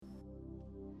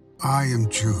I am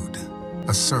Jude,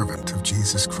 a servant of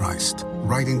Jesus Christ,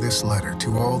 writing this letter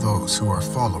to all those who are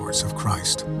followers of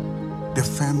Christ.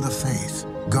 Defend the faith,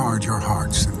 guard your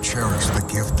hearts, and cherish the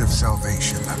gift of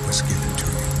salvation that was given to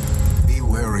you. Be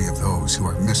wary of those who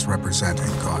are misrepresenting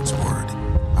God's word.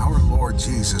 Our Lord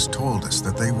Jesus told us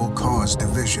that they will cause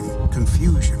division,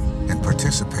 confusion, and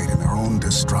participate in their own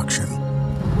destruction.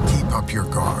 Keep up your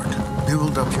guard.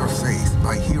 Build up your faith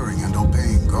by hearing and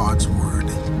obeying God's word.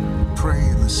 Pray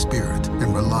in the Spirit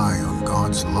and rely on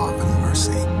God's love and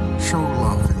mercy. Show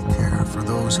love and care for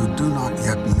those who do not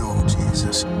yet know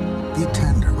Jesus. Be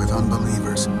tender with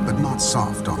unbelievers, but not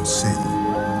soft on sin.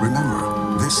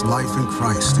 Remember, this life in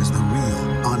Christ is the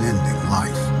real, unending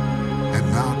life. And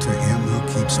now to Him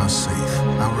who keeps us safe,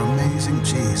 our amazing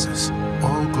Jesus,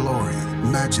 all glory,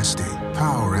 majesty,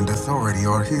 power, and authority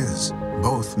are His,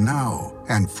 both now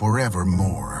and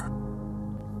forevermore.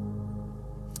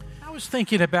 I was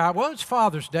thinking about, well, it's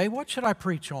Father's Day. What should I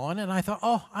preach on? And I thought,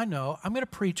 I know. I'm going to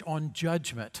preach on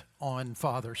judgment on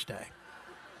Father's Day.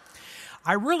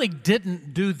 I really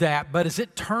didn't do that, but as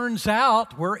it turns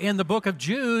out, we're in the book of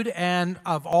Jude, and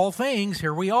of all things,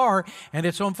 here we are, and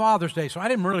it's on Father's Day. So I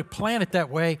didn't really plan it that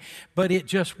way, but it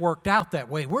just worked out that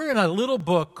way. We're in a little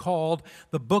book called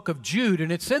the Book of Jude,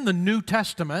 and it's in the New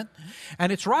Testament,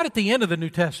 and it's right at the end of the New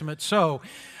Testament. So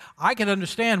I can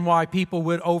understand why people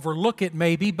would overlook it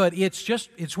maybe, but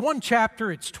it's one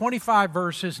chapter, it's 25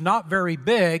 verses, not very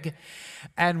big,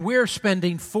 and we're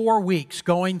spending 4 weeks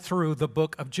going through the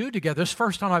book of Jude together. This is the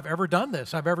first time I've ever done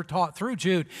this. I've ever taught through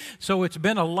Jude, so it's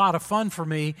been a lot of fun for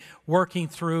me working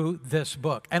through this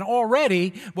book. And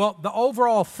already, the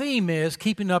overall theme is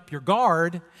keeping up your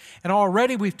guard, and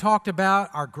already we've talked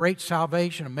about our great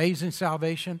salvation, amazing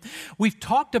salvation. We've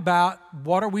talked about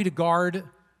what are we to guard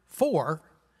for.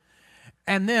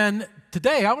 And then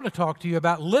today I want to talk to you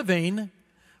about living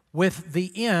with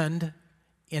the end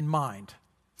in mind.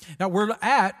 Now we're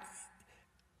at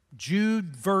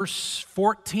Jude verse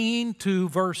 14 to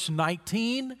verse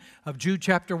 19 of Jude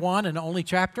chapter 1, and only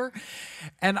chapter.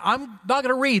 And I'm not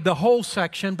going to read the whole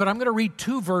section, but I'm going to read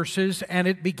 2 verses, and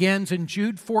it begins in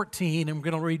Jude 14, and we're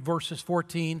going to read verses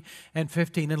 14 and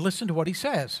 15. And listen to what he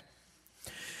says.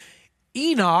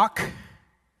 Enoch,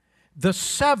 the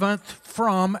seventh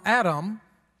from Adam,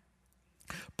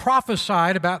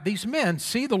 prophesied about these men.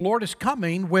 See, the Lord is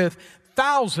coming with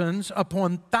thousands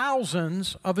upon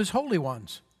thousands of His holy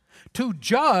ones to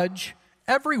judge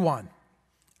everyone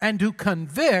and to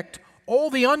convict all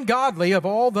the ungodly of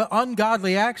all the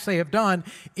ungodly acts they have done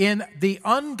in the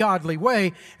ungodly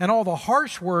way and all the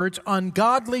harsh words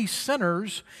ungodly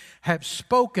sinners have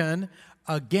spoken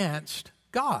against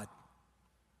God.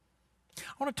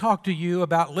 I want to talk to you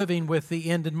about living with the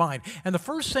end in mind. And the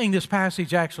first thing this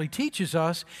passage actually teaches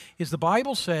us is the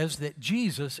Bible says that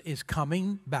Jesus is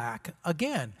coming back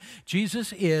again.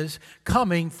 Jesus is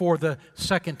coming for the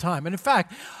second time. And in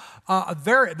fact,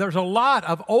 there's a lot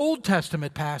of Old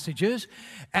Testament passages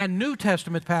and New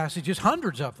Testament passages,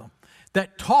 hundreds of them,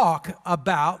 that talk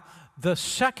about the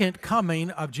second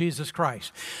coming of Jesus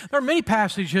Christ. There are many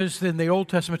passages in the Old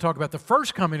Testament that talk about the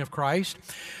first coming of Christ,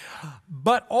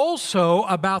 but also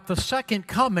about the second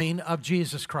coming of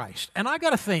Jesus Christ. And I got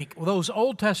to think, those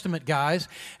Old Testament guys,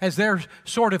 as they're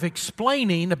sort of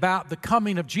explaining about the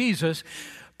coming of Jesus,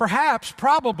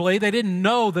 probably they didn't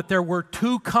know that there were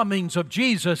 2 comings of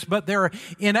Jesus, but they're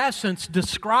in essence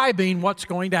describing what's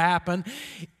going to happen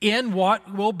in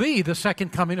what will be the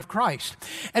second coming of Christ.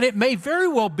 And it may very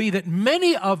well be that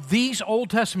many of these Old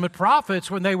Testament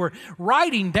prophets, when they were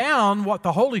writing down what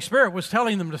the Holy Spirit was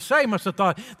telling them to say, must have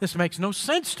thought, this makes no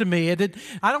sense to me.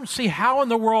 I don't see how in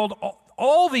the world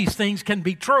all these things can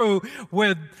be true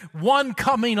with one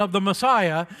coming of the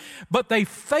Messiah, but they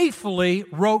faithfully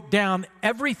wrote down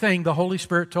everything the Holy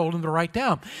Spirit told them to write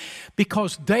down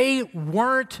because they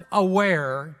weren't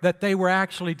aware that they were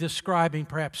actually describing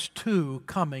perhaps 2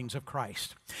 comings of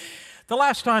Christ. The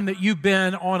last time that you've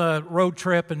been on a road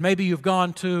trip and maybe you've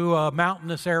gone to a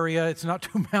mountainous area, it's not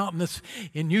too mountainous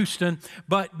in Houston,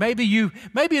 but maybe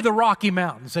the Rocky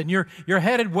Mountains, and you're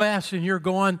headed west and you're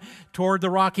going toward the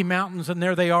Rocky Mountains, and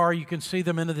there they are, you can see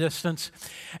them in the distance,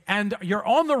 and you're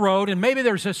on the road and maybe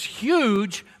there's this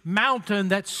huge mountain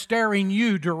that's staring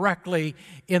you directly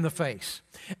in the face.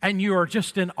 And you are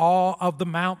just in awe of the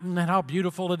mountain and how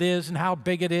beautiful it is and how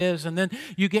big it is. And then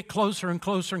you get closer and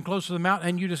closer and closer to the mountain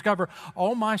and you discover,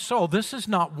 oh my soul, this is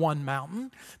not one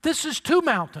mountain. This is 2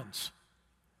 mountains.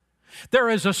 There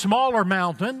is a smaller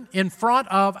mountain in front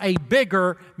of a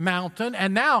bigger mountain.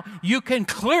 And now you can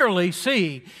clearly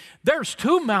see There's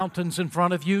two mountains in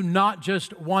front of you, not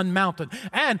just one mountain.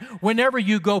 And whenever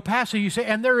you go past it, you say,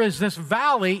 and there is this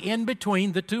valley in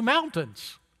between the two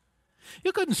mountains.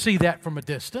 You couldn't see that from a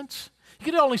distance. You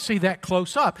could only see that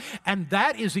close up. And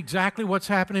that is exactly what's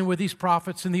happening with these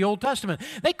prophets in the Old Testament.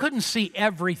 They couldn't see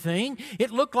everything.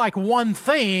 It looked like one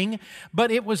thing,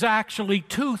 but it was actually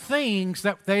two things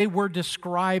that they were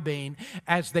describing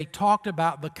as they talked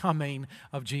about the coming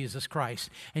of Jesus Christ.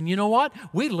 And you know what?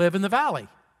 We live in the valley.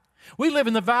 We live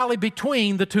in the valley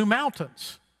between the two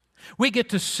mountains. We get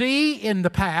to see in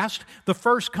the past the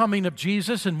first coming of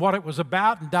Jesus and what it was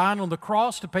about and dying on the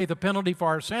cross to pay the penalty for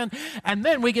our sin. And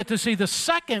then we get to see the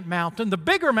second mountain, the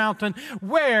bigger mountain,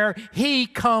 where He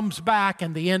comes back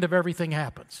and the end of everything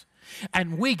happens.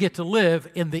 And we get to live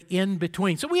in the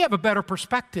in-between. So we have a better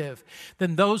perspective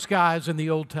than those guys in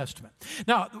the Old Testament.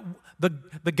 Now,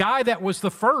 the guy that was the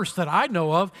first that I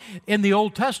know of in the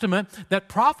Old Testament that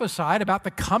prophesied about the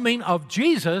coming of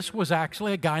Jesus was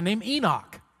actually a guy named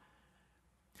Enoch.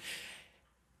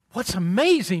 What's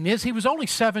amazing is he was only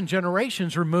 7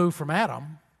 generations removed from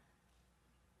Adam.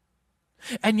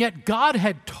 And yet God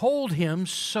had told him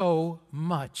so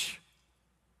much.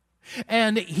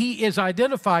 And he is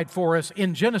identified for us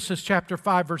in Genesis chapter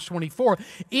 5, verse 24.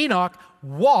 Enoch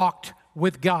walked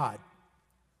with God.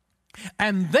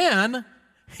 And then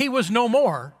he was no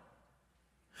more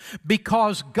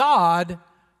because God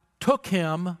took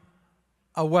him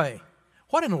away.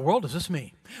 What in the world does this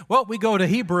mean? Well, we go to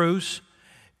Hebrews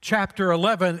chapter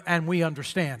 11 and we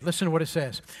understand. Listen to what it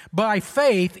says. By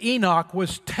faith, Enoch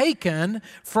was taken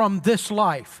from this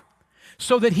life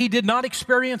so that he did not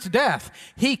experience death.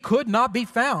 He could not be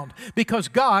found because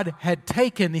God had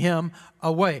taken him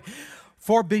away.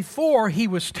 For before he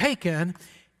was taken,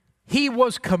 he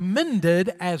was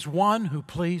commended as one who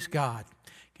pleased God.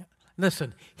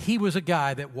 Listen, he was a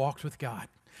guy that walked with God.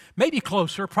 Maybe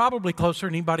closer, probably closer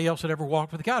than anybody else that ever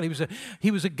walked with God.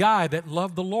 He was a guy that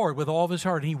loved the Lord with all of his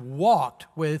heart, and he walked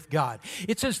with God.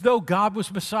 It's as though God was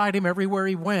beside him everywhere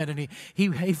he went, and he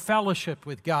fellowshiped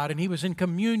with God, and he was in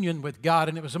communion with God,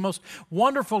 and it was the most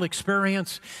wonderful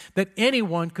experience that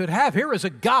anyone could have. Here is a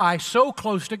guy so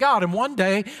close to God, and one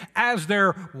day, as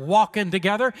they're walking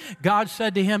together, God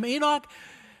said to him, Enoch,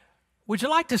 would you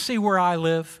like to see where I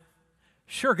live?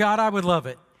 Sure, God, I would love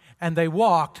it. And they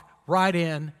walked right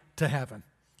in to heaven.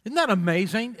 Isn't that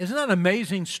amazing? Isn't that an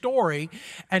amazing story?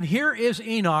 And here is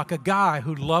Enoch, a guy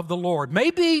who loved the Lord,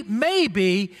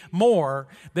 maybe more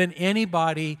than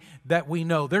anybody that we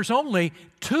know. There's only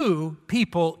 2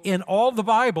 people in all the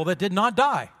Bible that did not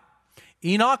die.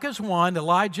 Enoch is one,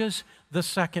 Elijah's the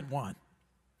second one.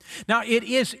 Now, it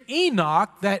is Enoch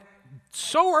that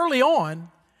so early on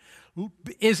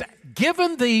is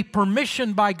given the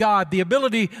permission by God, the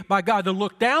ability by God to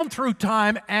look down through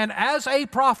time, and as a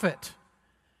prophet,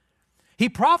 he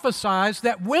prophesies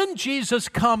that when Jesus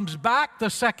comes back the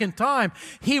second time,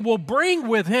 he will bring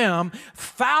with him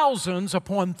thousands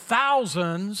upon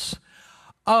thousands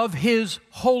of his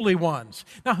holy ones.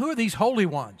 Now, who are these holy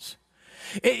ones?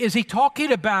 Is he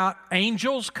talking about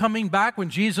angels coming back when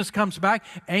Jesus comes back?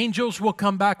 Angels will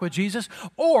come back with Jesus?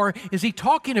 Or is he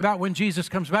talking about when Jesus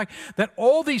comes back that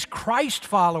all these Christ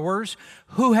followers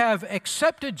who have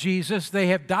accepted Jesus, they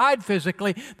have died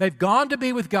physically, they've gone to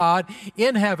be with God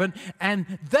in heaven,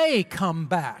 and they come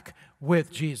back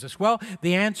with Jesus? Well,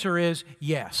 the answer is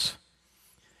yes.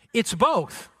 It's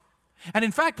both. And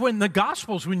in fact, when the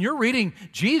Gospels, when you're reading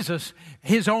Jesus,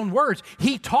 his own words,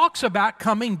 he talks about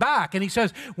coming back. And he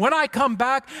says, when I come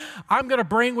back, I'm going to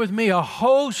bring with me a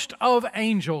host of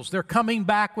angels. They're coming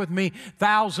back with me,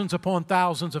 thousands upon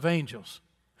thousands of angels.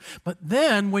 But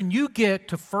then when you get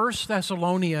to 1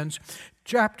 Thessalonians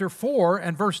chapter 4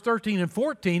 and verse 13 and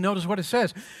 14, notice what it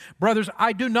says. Brothers,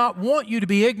 I do not want you to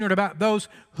be ignorant about those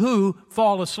who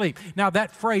fall asleep. Now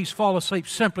that phrase, fall asleep,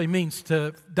 simply means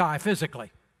to die physically.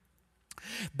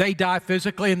 They die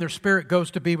physically and their spirit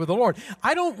goes to be with the Lord.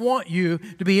 I don't want you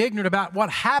to be ignorant about what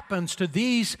happens to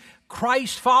these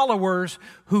Christ followers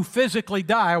who physically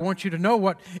die. I want you to know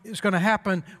what is going to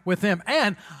happen with them.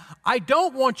 And I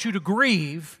don't want you to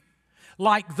grieve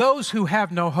like those who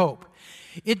have no hope.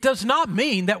 It does not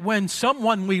mean that when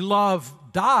someone we love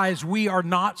dies, we are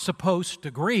not supposed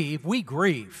to grieve. We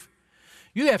grieve.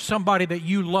 You have somebody that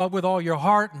you love with all your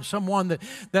heart and someone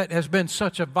that has been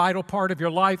such a vital part of your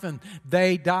life and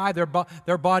they die,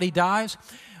 their body dies.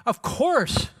 Of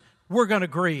course, we're going to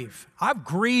grieve. I've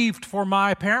grieved for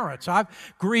my parents. I've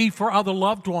grieved for other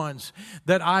loved ones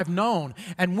that I've known.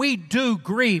 And we do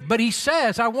grieve. But he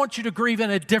says, I want you to grieve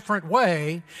in a different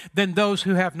way than those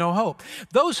who have no hope.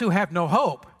 Those who have no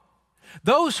hope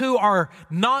Those who are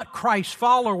not Christ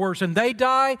followers and they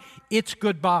die, it's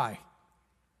goodbye.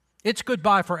 It's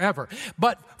goodbye forever.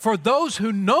 But for those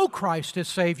who know Christ as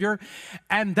Savior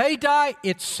and they die,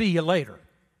 it's see you later.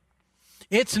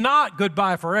 It's not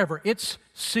goodbye forever. It's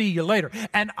see you later.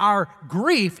 And our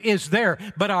grief is there,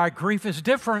 but our grief is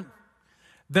different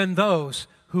than those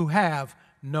who have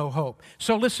no hope.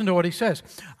 So listen to what he says.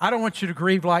 I don't want you to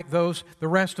grieve like the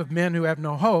rest of men who have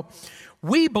no hope.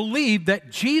 We believe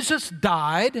that Jesus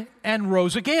died and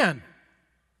rose again.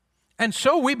 And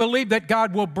so we believe that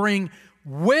God will bring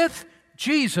with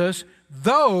Jesus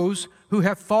those who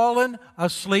have fallen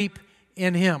asleep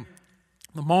in Him.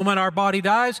 The moment our body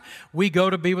dies, we go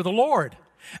to be with the Lord.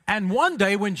 And one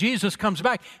day when Jesus comes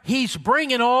back, He's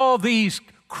bringing all these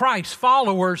Christ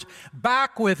followers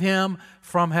back with Him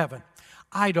from heaven.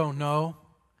 I don't know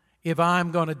if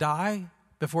I'm going to die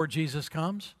before Jesus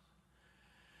comes.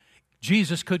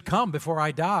 Jesus could come before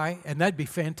I die, and that'd be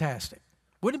fantastic.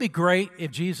 Wouldn't it be great if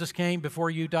Jesus came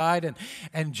before you died?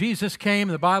 And Jesus came,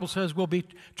 and the Bible says we'll be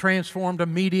transformed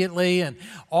immediately, and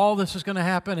all this is going to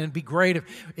happen, and it'd be great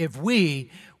if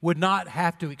we would not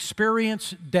have to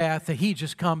experience death, that He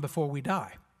just come before we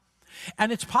die.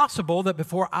 And it's possible that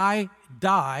before I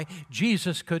die,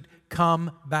 Jesus could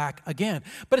come back again.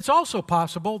 But it's also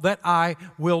possible that I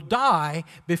will die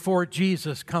before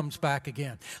Jesus comes back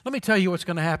again. Let me tell you what's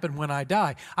going to happen when I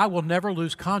die. I will never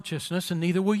lose consciousness, and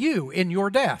neither will you in your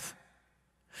death.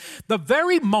 The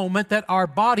very moment that our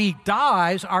body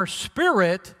dies, our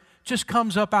spirit just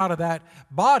comes up out of that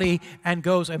body and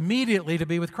goes immediately to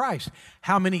be with Christ.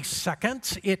 How many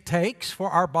seconds it takes for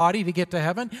our body to get to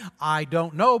heaven, I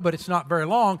don't know, but it's not very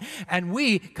long. And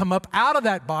we come up out of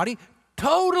that body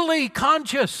totally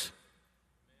conscious,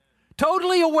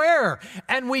 totally aware,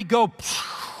 and we go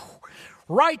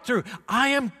right through. I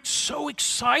am so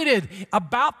excited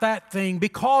about that thing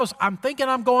because I'm thinking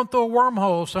I'm going through a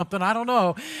wormhole or something. I don't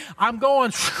know. I'm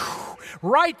going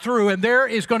right through, and there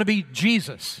is going to be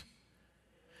Jesus.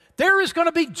 There is going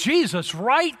to be Jesus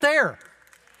right there.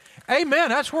 Amen.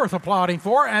 That's worth applauding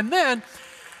for. And then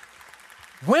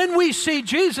when we see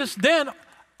Jesus, then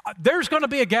there's going to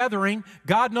be a gathering.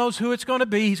 God knows who it's going to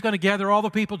be. He's going to gather all the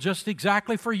people just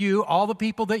exactly for you, all the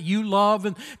people that you love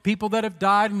and people that have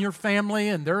died in your family,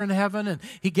 and they're in heaven. And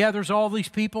He gathers all these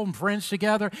people and friends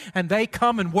together, and they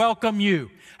come and welcome you.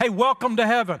 Hey, welcome to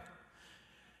heaven.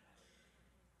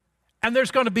 And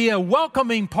there's going to be a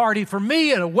welcoming party for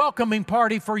me and a welcoming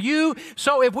party for you.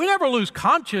 So if we never lose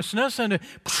consciousness and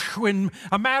in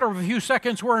a matter of a few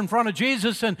seconds we're in front of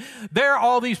Jesus and there are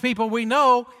all these people we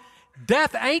know,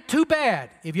 death ain't too bad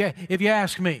if you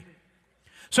ask me.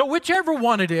 So whichever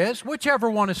one it is, whichever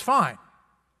one is fine.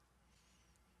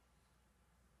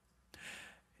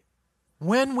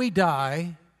 When we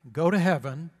die, go to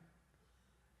heaven,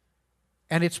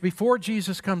 and it's before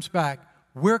Jesus comes back,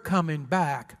 we're coming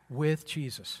back with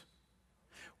Jesus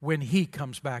when He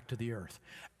comes back to the earth.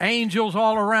 Angels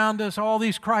all around us, all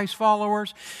these Christ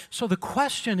followers. So the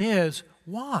question is,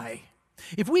 why?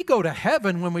 If we go to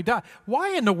heaven when we die,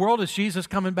 why in the world is Jesus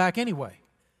coming back anyway?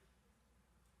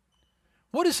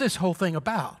 What is this whole thing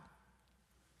about?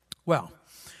 Well,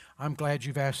 I'm glad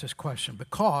you've asked this question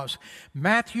because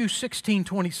Matthew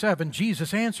 16:27,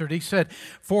 Jesus answered. He said,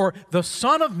 "For the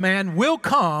Son of Man will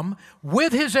come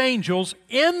with His angels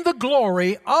in the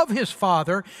glory of His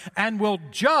Father and will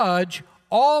judge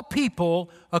all people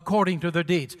according to their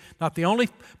deeds." Not the only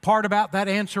part about that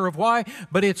answer of why,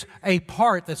 but it's a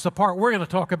part that's the part we're going to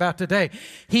talk about today.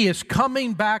 He is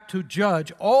coming back to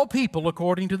judge all people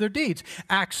according to their deeds.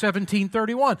 Acts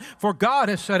 17:31. For God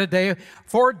has set a day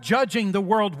for judging the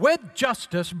world with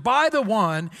justice by the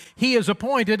one He has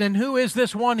appointed. And who is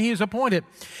this one He has appointed?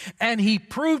 And He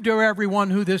proved to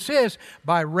everyone who this is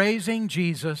by raising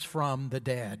Jesus from the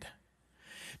dead.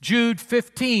 Jude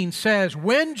 15 says,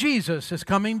 when Jesus is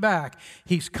coming back,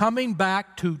 He's coming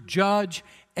back to judge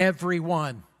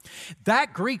everyone.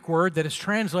 That Greek word that is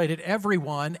translated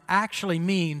everyone actually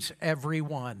means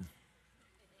everyone.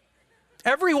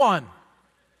 Everyone.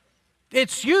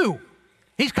 It's you.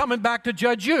 He's coming back to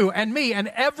judge you and me and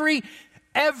every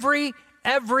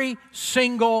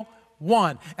single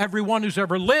one. Everyone who's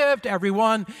ever lived,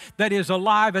 everyone that is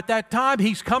alive at that time,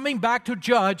 He's coming back to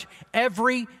judge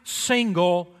every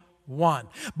single one.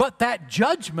 But that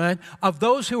judgment of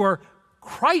those who are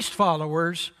Christ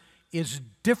followers is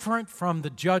different from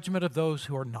the judgment of those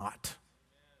who are not.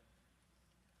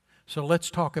 So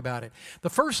let's talk about it. The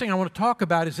first thing I want to talk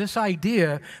about is this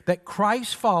idea that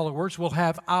Christ followers will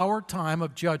have our time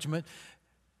of judgment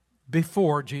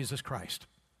before Jesus Christ.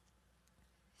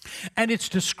 And it's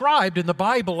described in the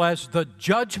Bible as the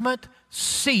judgment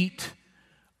seat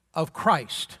of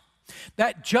Christ.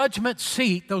 That judgment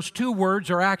seat, those two words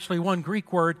are actually one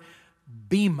Greek word,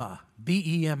 bema,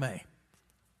 B-E-M-A.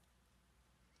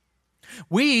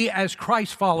 We, as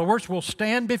Christ followers, will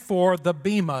stand before the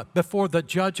bema, before the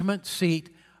judgment seat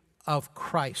of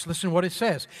Christ. Listen to what it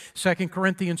says, 2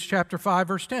 Corinthians chapter 5,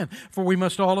 verse 10. For we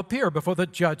must all appear before the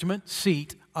judgment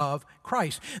seat of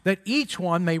Christ, that each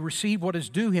one may receive what is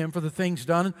due him for the things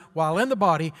done while in the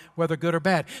body, whether good or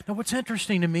bad. Now, what's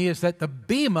interesting to me is that the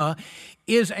bema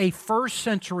is a first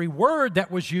century word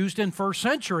that was used in first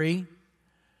century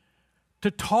to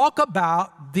talk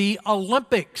about the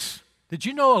Olympics. Did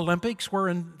you know Olympics were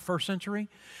in first century?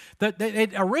 That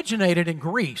it originated in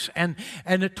Greece, and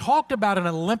it talked about an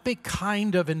Olympic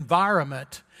kind of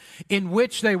environment in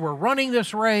which they were running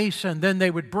this race, and then they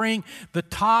would bring the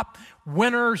top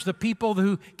winners, the people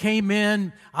who came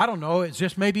in, I don't know, it's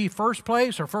just maybe first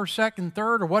place or first, second,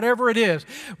 third, or whatever it is.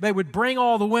 They would bring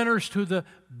all the winners to the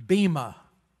bema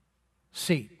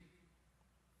seat.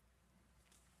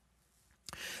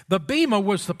 The bema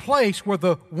was the place where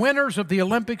the winners of the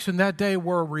Olympics in that day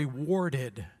were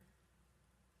rewarded.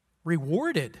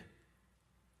 Rewarded.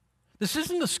 This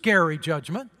isn't a scary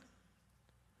judgment.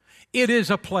 It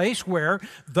is a place where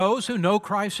those who know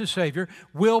Christ as Savior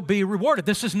will be rewarded.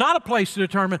 This is not a place to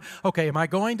determine, okay, am I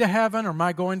going to heaven or am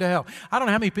I going to hell? I don't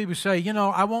know how many people say,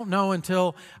 I won't know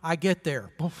until I get there.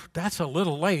 Oof, that's a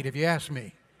little late if you ask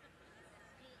me.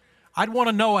 I'd want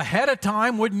to know ahead of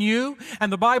time, wouldn't you?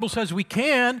 And the Bible says we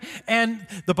can. And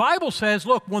the Bible says,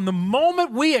 look, when the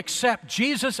moment we accept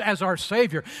Jesus as our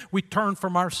Savior, we turn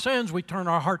from our sins, we turn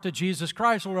our heart to Jesus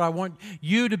Christ. Lord, I want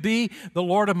you to be the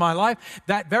Lord of my life.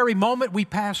 That very moment we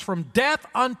pass from death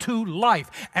unto life.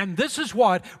 And this is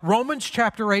what Romans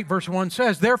chapter 8, verse 1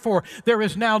 says. Therefore, there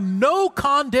is now no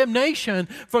condemnation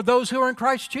for those who are in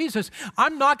Christ Jesus.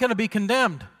 I'm not going to be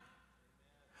condemned.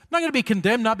 I'm not going to be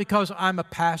condemned not because I'm a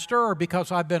pastor or because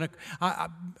I've been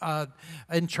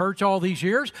in church all these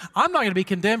years. I'm not going to be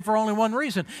condemned for only one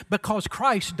reason, because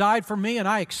Christ died for me and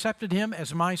I accepted Him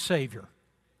as my Savior.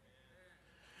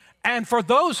 And for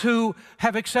those who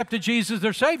have accepted Jesus as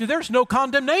their Savior, there's no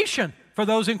condemnation for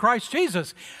those in Christ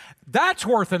Jesus. That's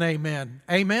worth an amen.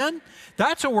 Amen?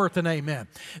 That's worth an amen.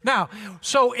 Now,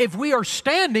 so if we are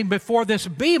standing before this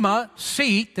bema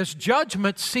seat, this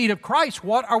judgment seat of Christ,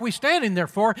 what are we standing there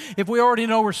for if we already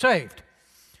know we're saved?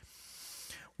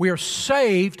 We are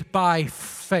saved by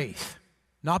faith,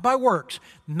 not by works,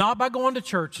 not by going to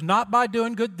church, not by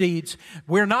doing good deeds.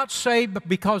 We're not saved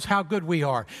because how good we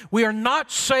are. We are not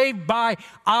saved by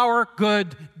our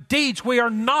good deeds. We are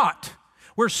not.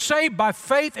 We're saved by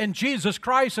faith in Jesus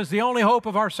Christ as the only hope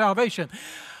of our salvation.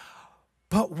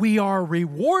 But we are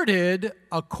rewarded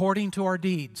according to our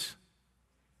deeds.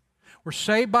 We're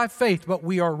saved by faith, but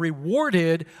we are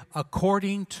rewarded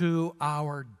according to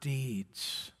our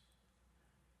deeds.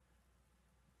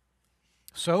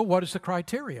 So, what is the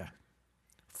criteria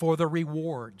for the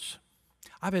rewards?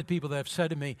 I've had people that have said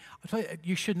to me,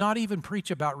 you should not even preach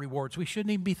about rewards. We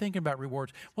shouldn't even be thinking about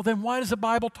rewards. Well, then why does the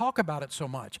Bible talk about it so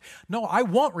much? No, I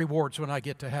want rewards when I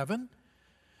get to heaven,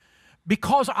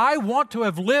 because I want to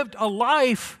have lived a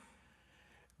life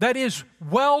that is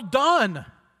well done.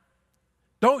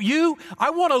 Don't you?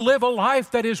 I want to live a life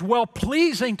that is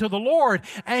well-pleasing to the Lord,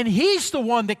 and He's the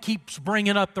one that keeps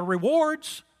bringing up the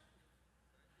rewards.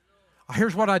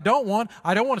 Here's what I don't want.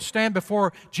 I don't want to stand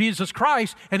before Jesus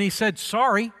Christ and He said,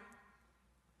 sorry,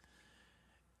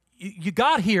 you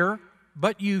got here,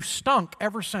 but you stunk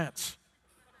ever since.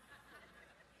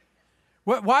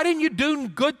 Why didn't you do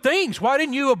good things? Why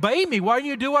didn't you obey me? Why didn't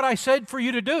you do what I said for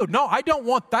you to do? No, I don't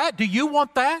want that. Do you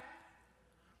want that?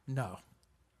 No.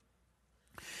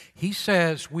 He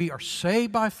says we are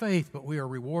saved by faith, but we are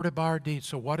rewarded by our deeds.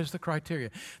 So what is the criteria?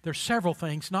 There's several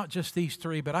things, not just these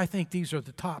three, but I think these are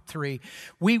the top three.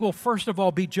 We will first of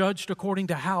all be judged according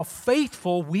to how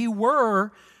faithful we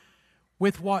were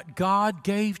with what God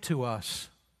gave to us.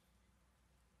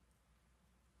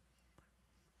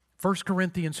 1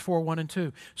 Corinthians 4, 1 and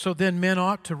 2. So then men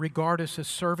ought to regard us as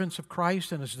servants of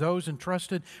Christ and as those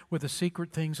entrusted with the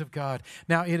secret things of God.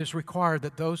 Now it is required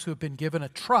that those who have been given a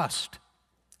trust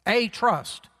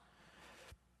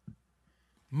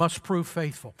must prove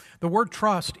faithful. The word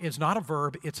trust is not a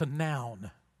verb, it's a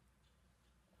noun.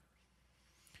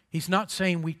 He's not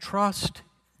saying we trust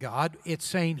God, it's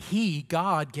saying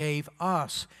God gave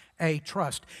us a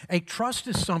trust. A trust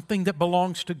is something that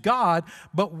belongs to God,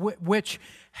 but which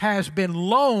has been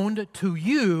loaned to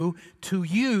you to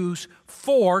use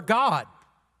for God.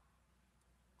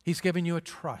 He's given you a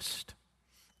trust.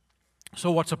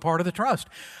 So what's a part of the trust?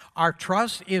 Our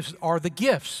trust are the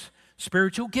gifts.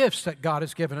 spiritual gifts that God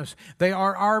has given us. They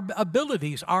are our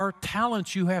abilities, our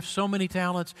talents. You have so many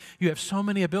talents. You have so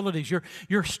many abilities.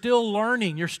 You're still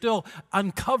learning. You're still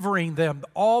uncovering them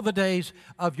all the days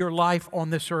of your life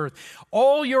on this earth.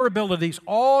 All your abilities,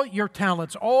 all your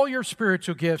talents, all your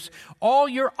spiritual gifts, all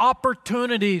your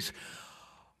opportunities,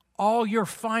 all your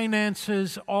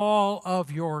finances, all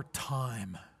of your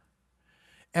time.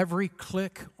 Every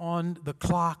click on the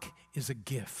clock is a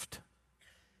gift.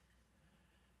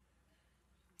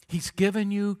 He's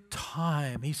given you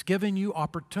time. He's given you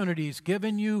opportunities. He's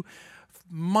given you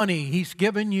money. He's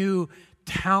given you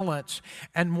talents.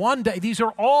 And one day, these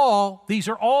are all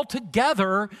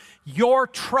together your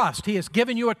trust. He has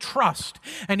given you a trust,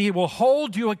 and He will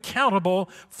hold you accountable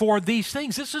for these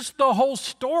things. This is the whole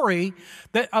story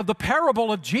of the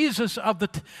parable of Jesus, of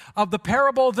the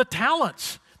parable of the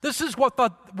talents. This is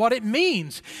what it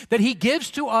means, that He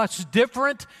gives to us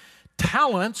different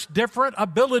talents, different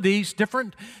abilities,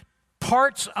 different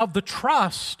parts of the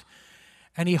trust,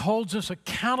 and He holds us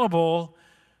accountable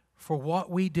for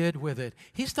what we did with it.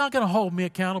 He's not going to hold me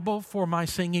accountable for my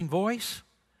singing voice.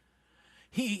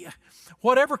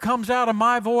 Whatever comes out of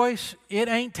my voice, it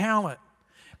ain't talent.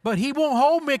 But He won't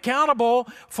hold me accountable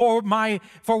for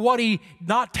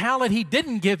not talent He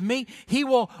didn't give me. He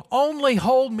will only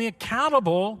hold me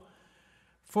accountable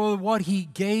for what He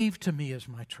gave to me as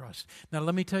my trust. Now,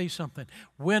 let me tell you something.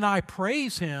 When I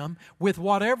praise Him with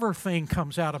whatever thing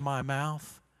comes out of my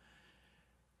mouth,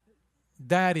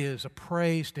 that is a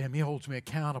praise to Him. He holds me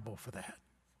accountable for that.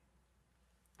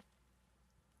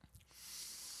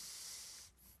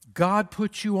 God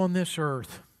put you on this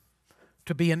earth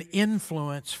to be an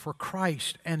influence for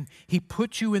Christ, and He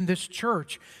put you in this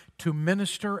church to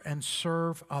minister and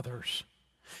serve others.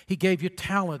 He gave you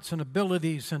talents and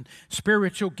abilities and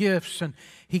spiritual gifts, and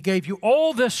He gave you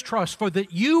all this trust for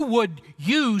that you would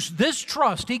use this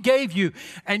trust He gave you,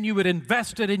 and you would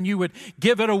invest it, and you would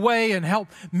give it away and help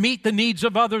meet the needs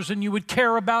of others, and you would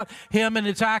care about Him and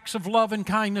His acts of love and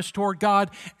kindness toward God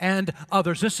and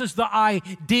others. This is the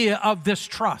idea of this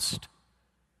trust.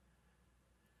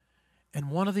 And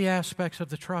one of the aspects of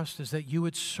the trust is that you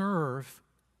would serve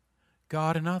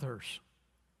God and others.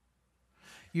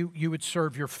 You would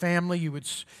serve your family, you would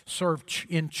serve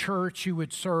in church, you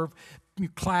would serve your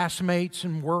classmates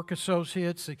and work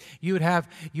associates. You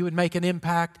would make an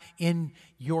impact in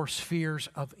your spheres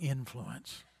of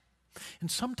influence.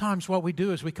 And sometimes what we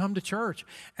do is we come to church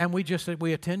and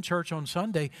we attend church on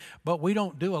Sunday, but we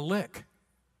don't do a lick.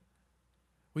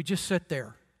 We just sit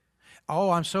there.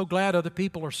 Oh, I'm so glad other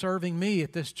people are serving me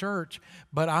at this church,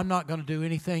 but I'm not going to do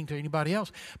anything to anybody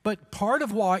else. But part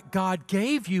of what God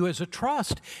gave you as a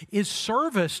trust is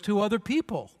service to other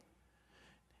people.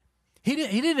 He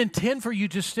didn't intend for you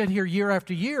to sit here year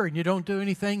after year and you don't do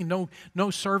anything, no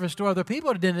service to other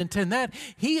people. He didn't intend that.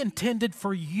 He intended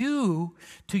for you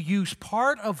to use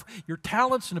part of your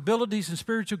talents and abilities and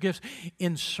spiritual gifts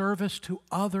in service to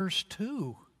others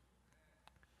too.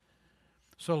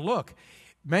 So look,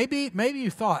 maybe you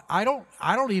thought, I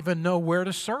don't even know where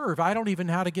to serve. I don't even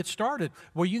know how to get started.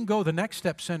 Well, you can go to the Next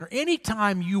Step Center.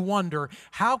 Anytime you wonder,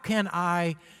 how can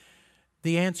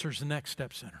the answer is the Next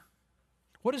Step Center.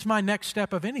 What is my next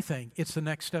step of anything? It's the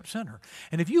Next Step Center.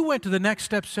 And if you went to the Next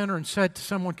Step Center and said to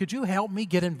someone, could you help me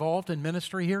get involved in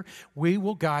ministry here? We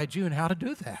will guide you in how to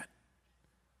do that.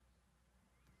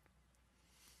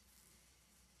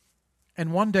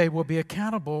 And one day we'll be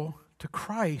accountable to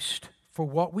Christ for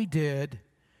what we did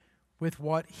with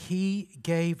what He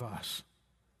gave us,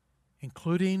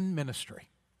 including ministry.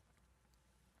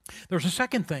 There's a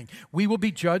second thing. We will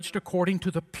be judged according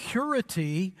to the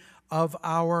purity of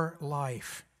our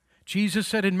life. Jesus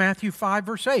said in Matthew 5,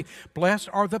 verse 8, "Blessed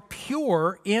are the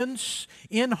pure in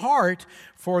heart,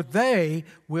 for they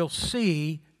will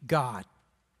see God."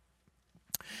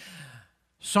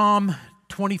 Psalm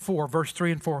 24, verse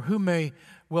 3 and 4, "Who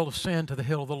will ascend to the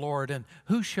hill of the Lord, and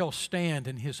who shall stand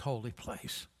in His holy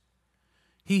place?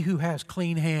 He who has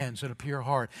clean hands and a pure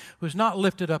heart, who has not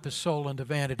lifted up his soul unto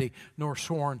vanity, nor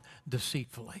sworn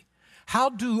deceitfully." How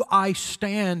do I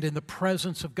stand in the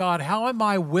presence of God? How am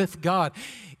I with God?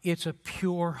 It's a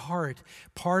pure heart.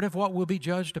 Part of what we'll be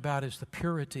judged about is the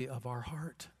purity of our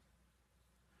heart.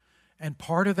 And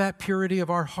part of that purity of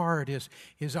our heart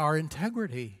is our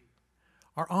integrity,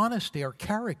 our honesty, our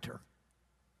character.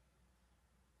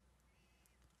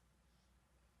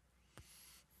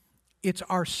 It's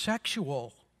our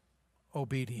sexual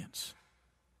obedience.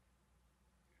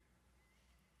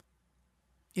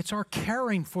 It's our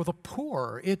caring for the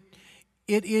poor. It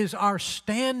is our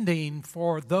standing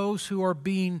for those who are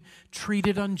being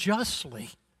treated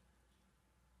unjustly.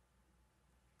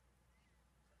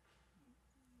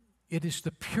 It is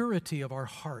the purity of our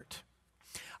heart.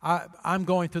 I'm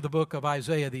going through the book of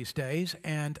Isaiah these days,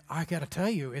 and I got to tell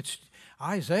you, it's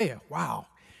Isaiah. Wow.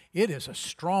 It is a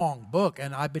strong book,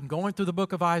 and I've been going through the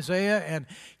book of Isaiah, and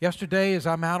yesterday as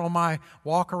I'm out on my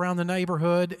walk around the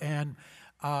neighborhood, and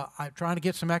I'm trying to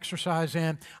get some exercise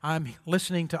in, I'm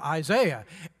listening to Isaiah,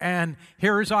 and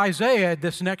here is Isaiah,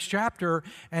 this next chapter,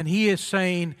 and he is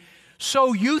saying,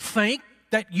 so you think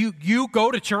that you go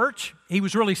to church? He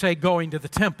was really saying going to the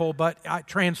temple, but I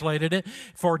translated it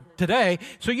for today.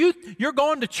 So you're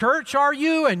going to church, are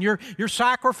you? And you're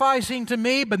sacrificing to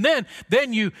me, but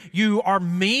then you are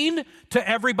mean to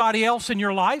everybody else in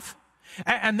your life,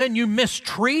 and then you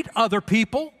mistreat other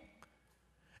people,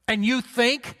 and you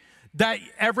think that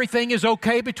everything is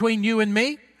okay between you and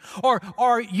me?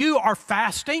 Or you are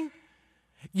fasting.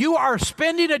 You are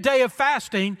spending a day of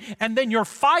fasting, and then you're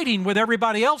fighting with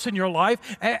everybody else in your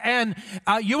life, and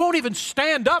you won't even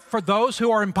stand up for those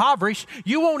who are impoverished.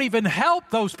 You won't even help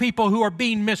those people who are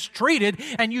being mistreated,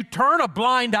 and you turn a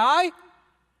blind eye.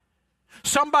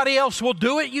 Somebody else will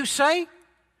do it, you say,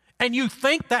 and you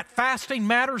think that fasting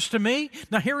matters to me?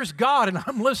 Now here is God, and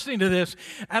I'm listening to this,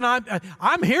 and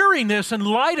I'm hearing this in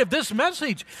light of this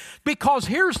message, because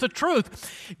here's the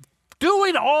truth.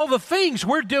 Doing all the things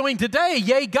we're doing today,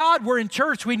 yay God, we're in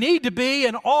church, we need to be,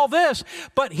 and all this,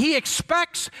 but He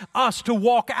expects us to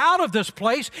walk out of this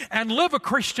place and live a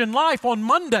Christian life on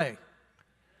Monday.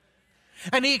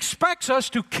 And He expects us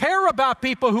to care about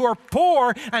people who are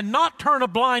poor and not turn a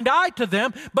blind eye to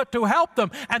them, but to help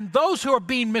them. And those who are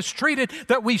being mistreated,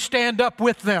 that we stand up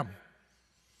with them.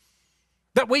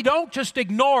 That we don't just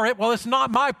ignore it. Well, it's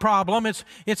not my problem.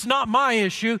 It's not my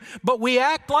issue. But we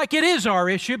act like it is our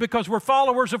issue because we're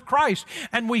followers of Christ.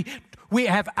 And we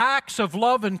have acts of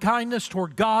love and kindness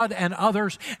toward God and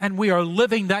others, and we are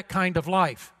living that kind of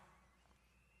life.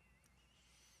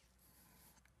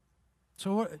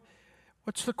 So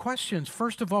what's the questions?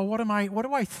 First of all, what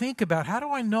do I think about? How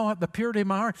do I know the purity of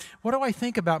my heart? What do I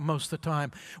think about most of the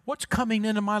time? What's coming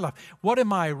into my life? What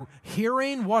am I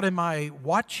hearing? What am I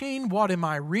watching? What am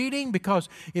I reading? Because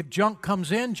if junk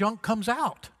comes in, junk comes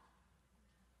out.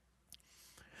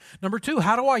 Number two,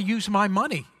 how do I use my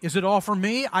money? Is it all for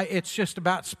me? It's just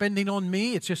about spending on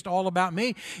me. It's just all about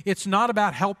me. It's not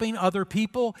about helping other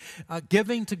people,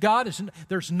 giving to God.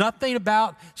 There's nothing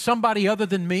about somebody other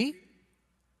than me.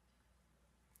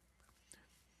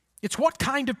 It's what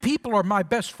kind of people are my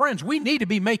best friends. We need to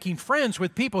be making friends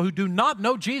with people who do not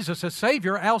know Jesus as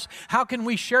Savior, else how can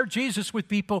we share Jesus with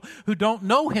people who don't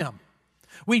know Him?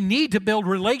 We need to build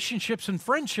relationships and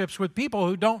friendships with people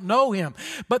who don't know Him.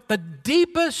 But the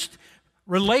deepest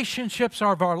relationships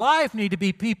of our life need to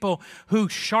be people who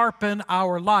sharpen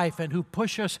our life and who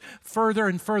push us further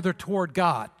and further toward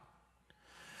God,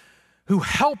 who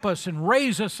help us and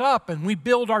raise us up, and we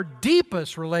build our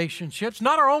deepest relationships,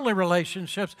 not our only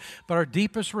relationships, but our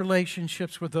deepest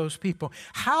relationships with those people.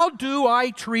 How do I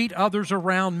treat others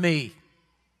around me?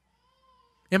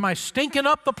 Am I stinking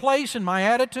up the place in my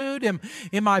attitude?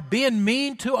 Am I being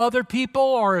mean to other people?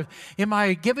 Or am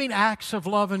I giving acts of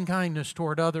love and kindness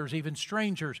toward others, even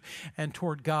strangers, and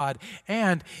toward God?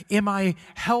 And am I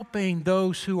helping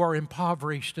those who are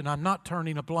impoverished, and I'm not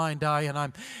turning a blind eye,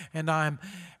 and I'm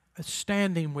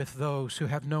standing with those who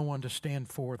have no one to stand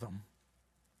for them?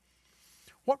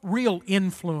 What real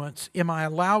influence am I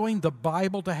allowing the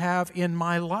Bible to have in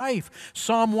my life?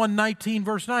 Psalm 119,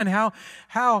 verse 9,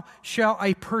 how shall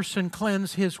a person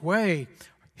cleanse his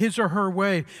or her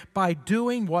way? By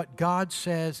doing what God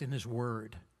says in His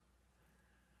Word,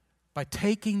 by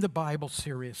taking the Bible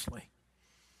seriously.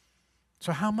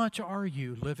 So how much are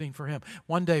you living for Him?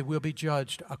 One day we'll be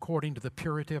judged according to the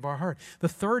purity of our heart. The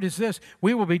third is this: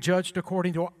 we will be judged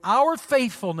according to our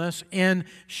faithfulness in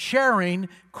sharing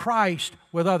Christ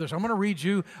with others. I'm going to read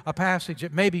you a passage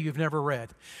that maybe you've never read.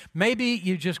 Maybe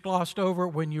you just glossed over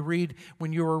when you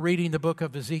were reading the book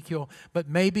of Ezekiel, but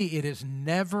maybe it is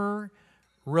never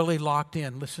really locked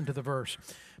in. Listen to the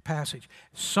passage.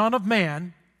 Son of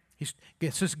man,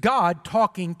 this is God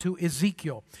talking to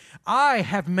Ezekiel. I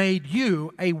have made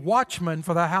you a watchman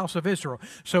for the house of Israel.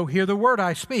 So hear the word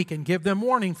I speak and give them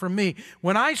warning from me.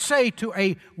 When I say to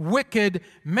a wicked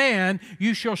man,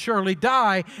 you shall surely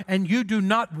die, and you do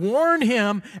not warn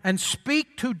him and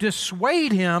speak to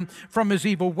dissuade him from his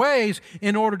evil ways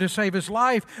in order to save his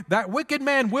life, that wicked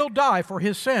man will die for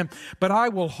his sin, but I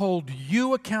will hold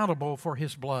you accountable for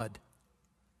his blood.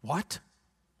 What?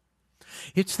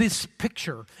 It's this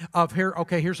picture of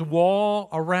here's a wall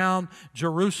around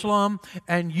Jerusalem,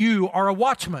 and you are a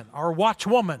watchman or a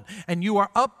watchwoman, and you are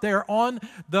up there on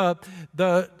the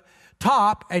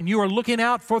top and you are looking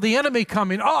out for the enemy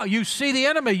coming. Oh, you see the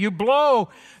enemy. You blow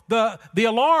the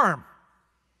alarm.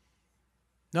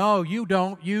 No, you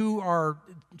don't. You are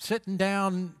sitting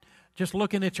down just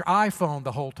looking at your iPhone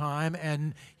the whole time,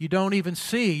 and you don't even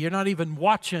see. You're not even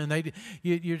watching.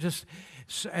 You're just,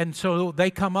 and so they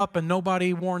come up and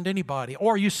nobody warned anybody.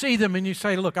 Or you see them and you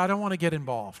say, look, I don't want to get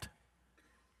involved.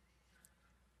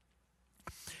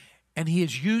 And he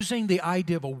is using the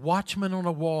idea of a watchman on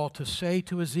a wall to say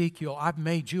to Ezekiel, I've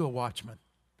made you a watchman.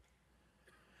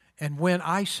 And when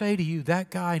I say to you,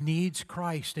 that guy needs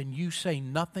Christ, and you say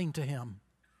nothing to him,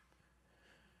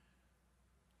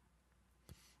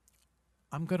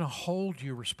 I'm going to hold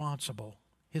you responsible.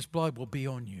 His blood will be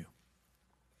on you.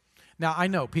 Now, I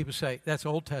know people say, that's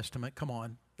Old Testament, come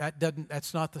on.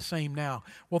 That's not the same now.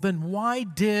 Well, then why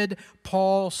did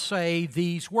Paul say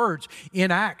these words in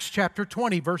Acts chapter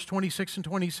 20, verse 26 and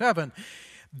 27?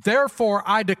 Therefore,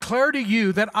 I declare to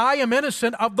you that I am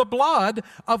innocent of the blood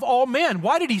of all men.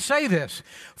 Why did he say this?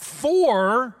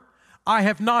 For I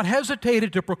have not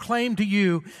hesitated to proclaim to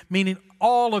you, meaning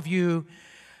all of you,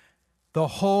 the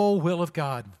whole will of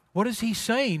God. What is he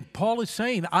saying? Paul is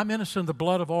saying, I'm innocent of the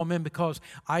blood of all men because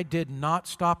I did not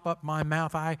stop up my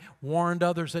mouth. I warned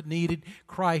others that needed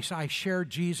Christ. I shared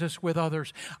Jesus with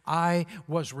others. I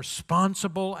was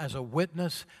responsible as a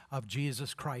witness of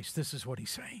Jesus Christ. This is what he's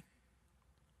saying.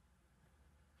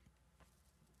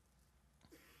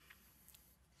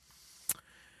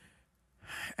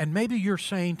 And maybe you're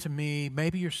saying to me,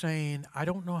 I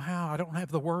don't know how, I don't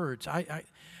have the words.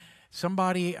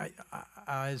 Somebody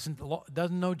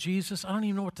doesn't know Jesus. I don't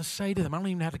even know what to say to them. I don't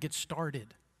even know how to get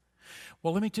started.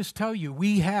 Well, let me just tell you,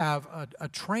 we have a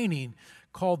training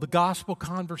called the Gospel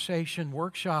Conversation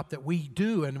Workshop that we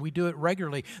do, and we do it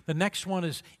regularly. The next one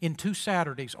is in 2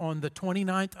 Saturdays on the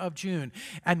 29th of June,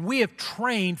 and we have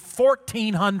trained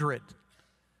 1,400.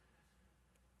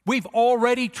 We've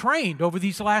already trained over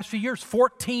these last few years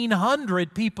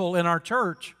 1,400 people in our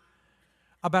church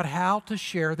about how to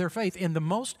share their faith.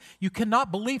 You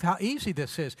cannot believe how easy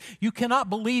this is. You cannot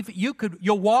believe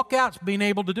you'll walk out being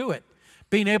able to do it.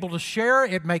 Being able to share,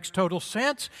 it makes total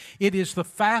sense. It is the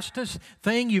fastest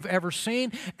thing you've ever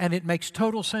seen, and it makes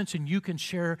total sense, and you can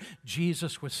share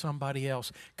Jesus with somebody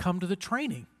else. Come to the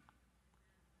training.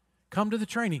 Come to the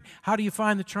training. How do you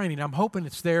find the training? I'm hoping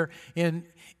it's there in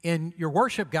your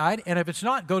worship guide, and if it's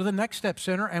not, go to the Next Step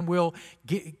Center, and we'll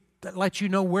let you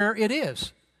know where it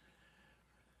is.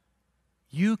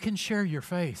 You can share your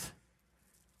faith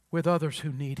with others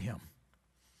who need Him.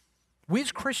 We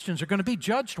as Christians are going to be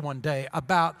judged one day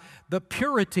about the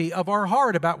purity of our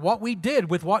heart, about what we did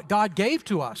with what God gave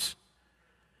to us,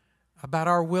 about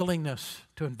our willingness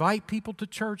to invite people to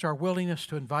church, our willingness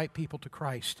to invite people to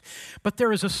Christ. But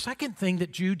there is a second thing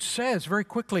that Jude says very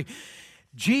quickly.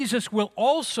 Jesus will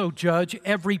also judge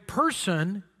every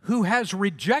person who has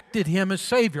rejected Him as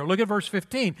Savior. Look at verse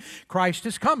 15. Christ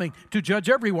is coming to judge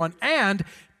everyone and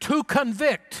to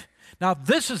convict. Now,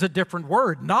 this is a different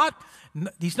word.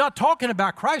 He's not talking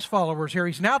about Christ followers here.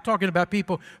 He's now talking about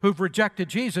people who've rejected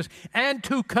Jesus, and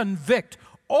to convict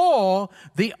all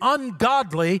the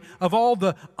ungodly of all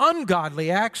the ungodly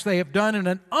acts they have done in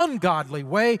an ungodly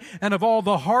way, and of all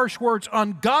the harsh words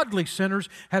ungodly sinners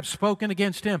have spoken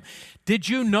against Him. Did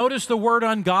you notice the word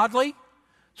ungodly?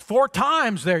 It's 4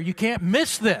 times there. You can't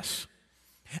miss this.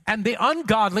 And the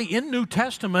ungodly in New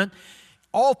Testament,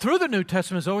 all through the New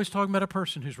Testament, is always talking about a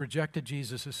person who's rejected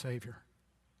Jesus as Savior.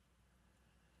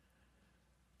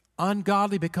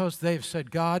 Ungodly because they've said,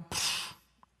 God,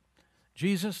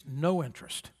 Jesus, no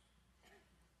interest.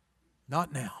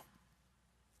 Not now.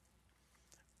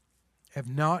 Have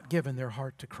not given their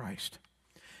heart to Christ.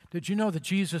 Did you know that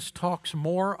Jesus talks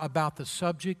more about the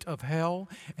subject of hell,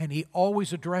 and He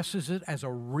always addresses it as a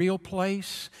real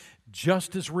place,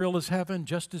 just as real as heaven,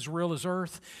 just as real as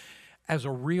earth, as a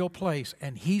real place.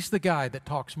 And He's the guy that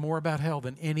talks more about hell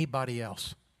than anybody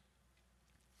else.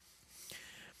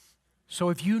 So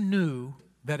if you knew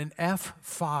that an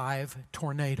F5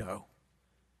 tornado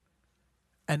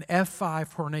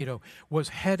was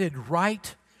headed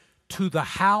right to the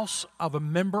house of a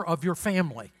member of your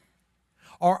family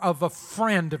or of a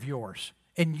friend of yours,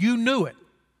 and you knew it,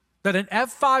 that an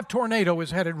F5 tornado was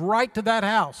headed right to that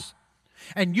house,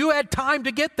 and you had time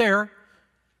to get there,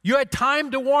 you had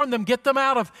time to warn them, get them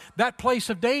out of that place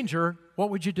of danger, what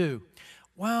would you do?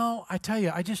 Well, I tell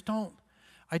you, I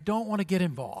don't want to get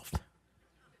involved.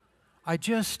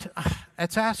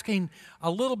 It's asking a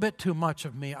little bit too much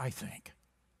of me, I think.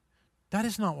 That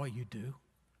is not what you do.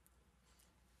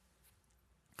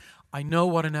 I know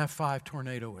what an F5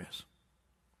 tornado is.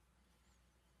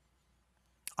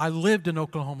 I lived in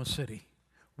Oklahoma City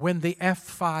when the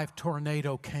F5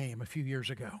 tornado came a few years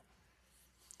ago.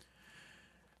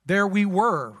 There we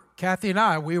were, Kathy and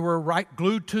I, we were right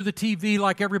glued to the TV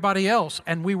like everybody else,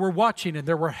 and we were watching, and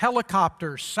there were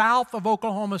helicopters south of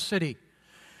Oklahoma City,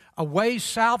 a ways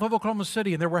south of Oklahoma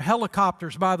City, and there were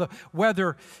helicopters by the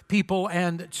weather people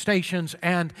and stations,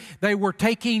 and they were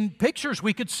taking pictures.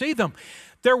 We could see them.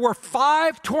 There were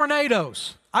 5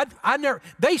 tornadoes.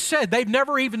 They said they've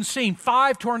never even seen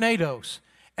 5 tornadoes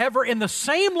ever in the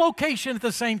same location at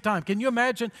the same time. Can you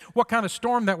imagine what kind of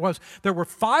storm that was? There were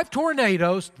 5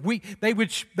 tornadoes. They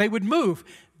would move.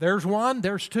 There's 1,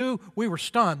 there's 2. We were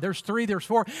stunned. There's 3, there's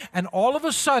 4. And all of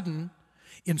a sudden,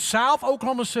 in South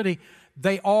Oklahoma City,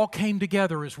 they all came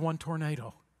together as one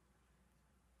tornado.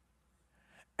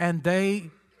 And they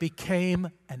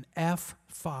became an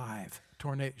F5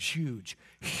 tornado. Huge,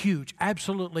 huge,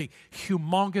 absolutely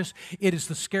humongous. It is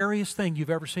the scariest thing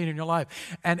you've ever seen in your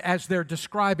life. And as they're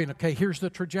describing, okay, here's the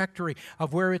trajectory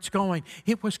of where it's going.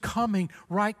 It was coming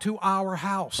right to our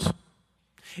house.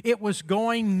 It was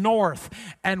going north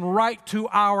and right to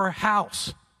our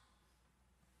house.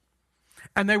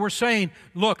 And they were saying,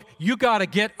 look, you got to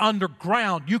get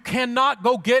underground. You cannot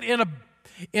go get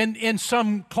in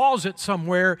some closet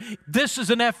somewhere. This is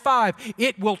an F5.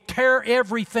 It will tear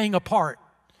everything apart.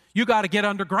 You got to get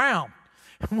underground.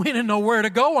 We didn't know where to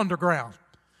go underground.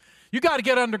 You got to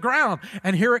get underground.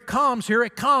 And here it comes, here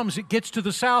it comes. It gets to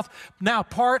the south, now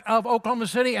part of Oklahoma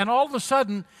City, and all of a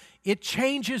sudden, it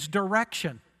changes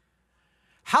direction.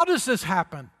 How does this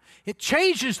happen? It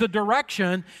changes the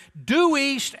direction due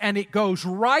east, and it goes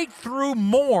right through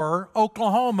Moore,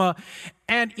 Oklahoma,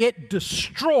 and it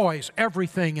destroys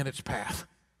everything in its path.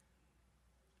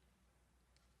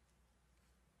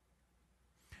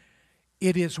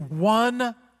 It is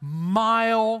 1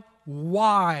 mile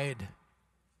wide,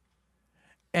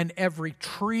 and every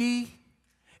tree,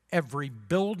 every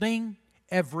building,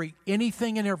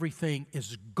 anything and everything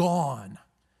is gone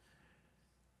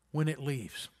when it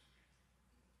leaves.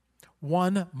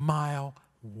 1 mile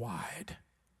wide.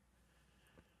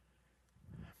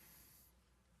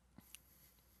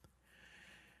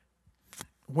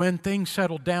 When things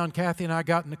settled down, Kathy and I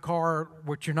got in the car,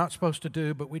 which you're not supposed to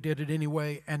do, but we did it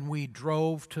anyway, and we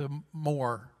drove to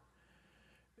Moore.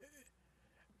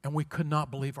 And we could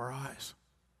not believe our eyes.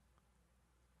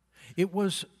 It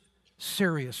was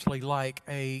seriously like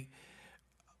an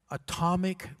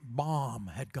atomic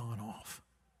bomb had gone off.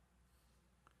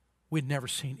 We'd never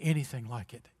seen anything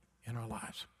like it in our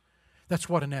lives. That's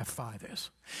what an F5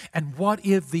 is. And what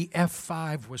if the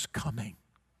F5 was coming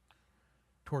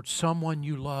towards someone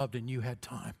you loved and you had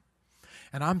time?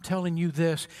 And I'm telling you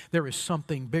this, there is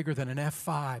something bigger than an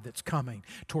F5 that's coming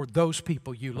toward those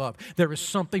people you love. There is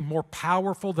something more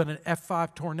powerful than an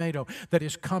F5 tornado that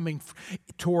is coming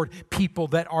toward people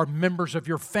that are members of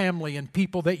your family and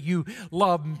people that you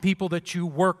love and people that you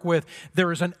work with.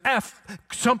 There is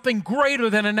something greater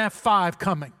than an F5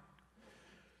 coming.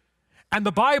 And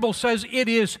the Bible says it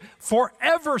is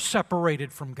forever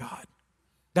separated from God.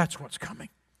 That's what's coming.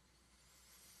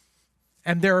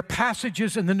 And there are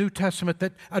passages in the New Testament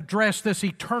that address this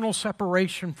eternal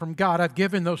separation from God. I've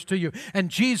given those to you. And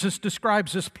Jesus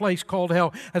describes this place called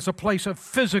hell as a place of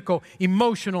physical,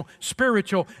 emotional,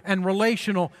 spiritual, and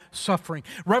relational suffering.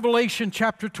 Revelation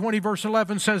chapter 20, verse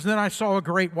 11 says, "Then I saw a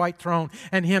great white throne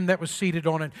and him that was seated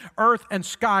on it. Earth and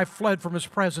sky fled from his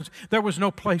presence. There was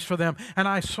no place for them. And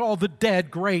I saw the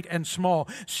dead, great and small,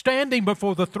 standing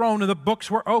before the throne, and the books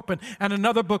were open. And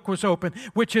another book was open,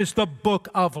 which is the book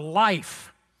of life."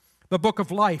 The book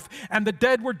of life. And the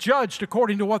dead were judged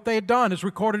according to what they had done, as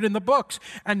recorded in the books.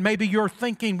 And maybe you're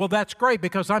thinking, well, that's great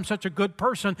because I'm such a good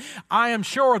person. I am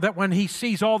sure that when he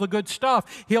sees all the good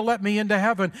stuff, he'll let me into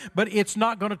heaven. But it's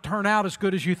not going to turn out as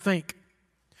good as you think.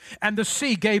 And the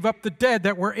sea gave up the dead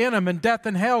that were in them, and death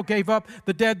and hell gave up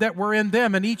the dead that were in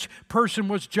them, and each person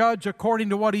was judged according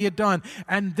to what he had done.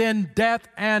 And then death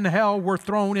and hell were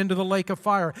thrown into the lake of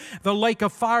fire. The lake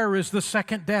of fire is the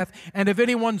second death. And if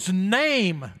anyone's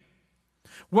name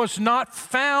was not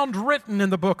found written in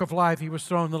the book of life, he was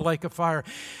thrown in the lake of fire.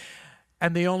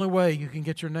 And the only way you can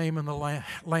get your name in the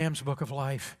Lamb's book of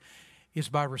life is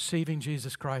by receiving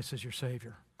Jesus Christ as your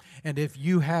Savior. And if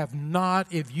you have not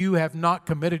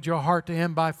committed your heart to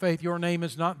him by faith, your name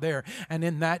is not there. And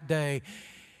in that day,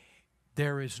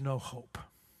 there is no hope.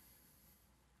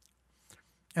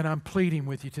 And I'm pleading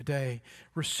with you today,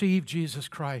 receive Jesus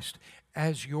Christ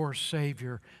as your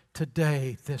Savior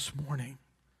today, this morning.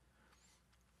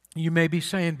 You may be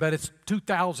saying, but it's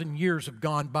 2,000 years have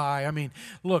gone by. I mean,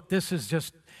 look, this is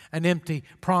just an empty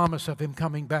promise of Him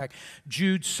coming back.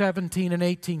 Jude 17 and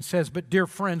 18 says, but dear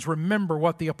friends, remember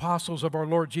what the apostles of our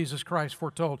Lord Jesus Christ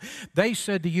foretold. They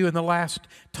said to you in the last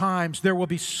times, there will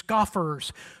be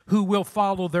scoffers who will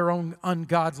follow their own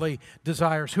ungodly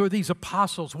desires. Who are these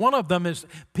apostles? One of them is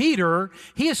Peter.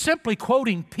 He is simply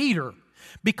quoting Peter,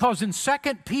 because in 2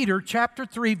 Peter chapter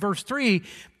 3, verse 3,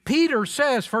 Peter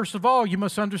says, first of all, you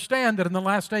must understand that in the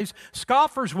last days,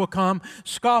 scoffers will come,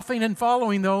 scoffing and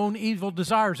following their own evil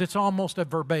desires. It's almost a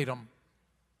verbatim.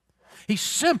 He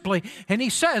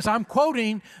says, I'm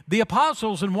quoting the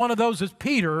apostles, and one of those is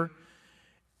Peter,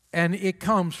 and it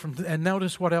comes from, and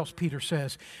notice what else Peter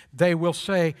says. They will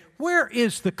say, where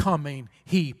is the coming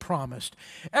He promised?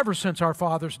 Ever since our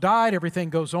fathers died, everything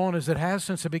goes on as it has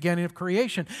since the beginning of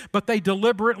creation. But they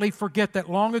deliberately forget that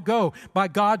long ago, by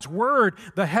God's word,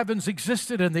 the heavens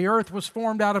existed and the earth was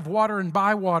formed out of water and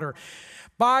by water.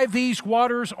 By these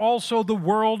waters also the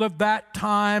world of that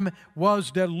time was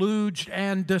deluged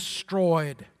and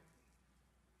destroyed.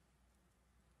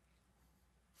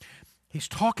 He's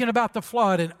talking about the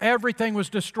flood, and everything was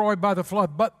destroyed by the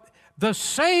flood. But the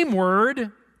same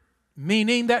word,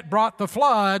 meaning that brought the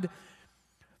flood,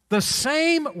 the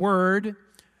same word,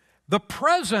 the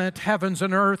present heavens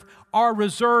and earth are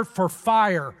reserved for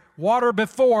fire. Water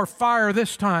before, fire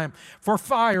this time. For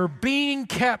fire, being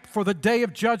kept for the day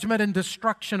of judgment and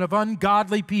destruction of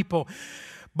ungodly people.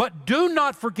 But do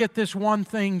not forget this one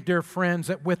thing, dear friends,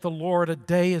 that with the Lord a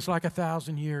day is like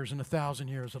 1,000 years, and 1,000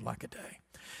 years are like a day.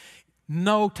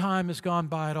 No time has gone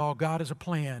by at all. God has a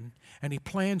plan, and He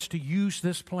plans to use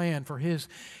this plan for His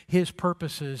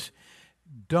purposes.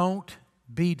 Don't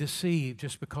be deceived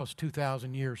just because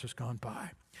 2,000 years has gone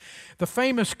by. The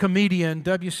famous comedian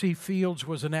W.C. Fields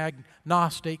was an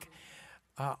agnostic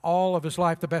all of his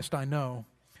life, the best I know.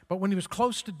 But when he was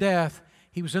close to death,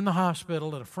 he was in the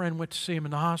hospital, and a friend went to see him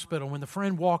in the hospital. When the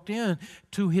friend walked in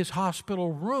to his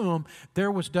hospital room,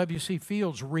 there was W.C.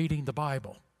 Fields reading the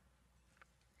Bible.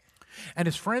 And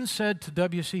his friend said to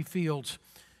W.C. Fields,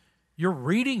 "You're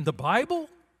reading the Bible?"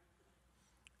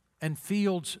 And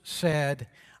Fields said,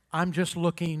 "I'm just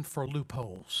looking for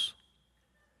loopholes."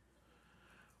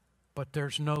 But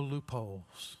there's no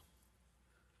loopholes.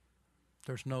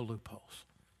 There's no loopholes.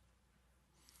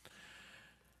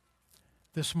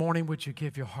 This morning, would you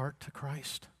give your heart to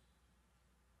Christ?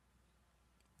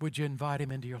 Would you invite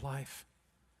Him into your life?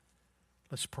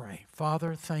 Let's pray.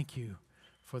 Father, thank You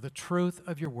for the truth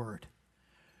of Your word.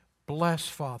 Bless,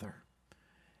 Father,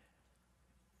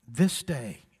 this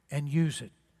day and use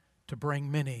it to bring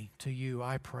many to You,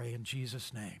 I pray in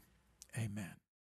Jesus' name. Amen.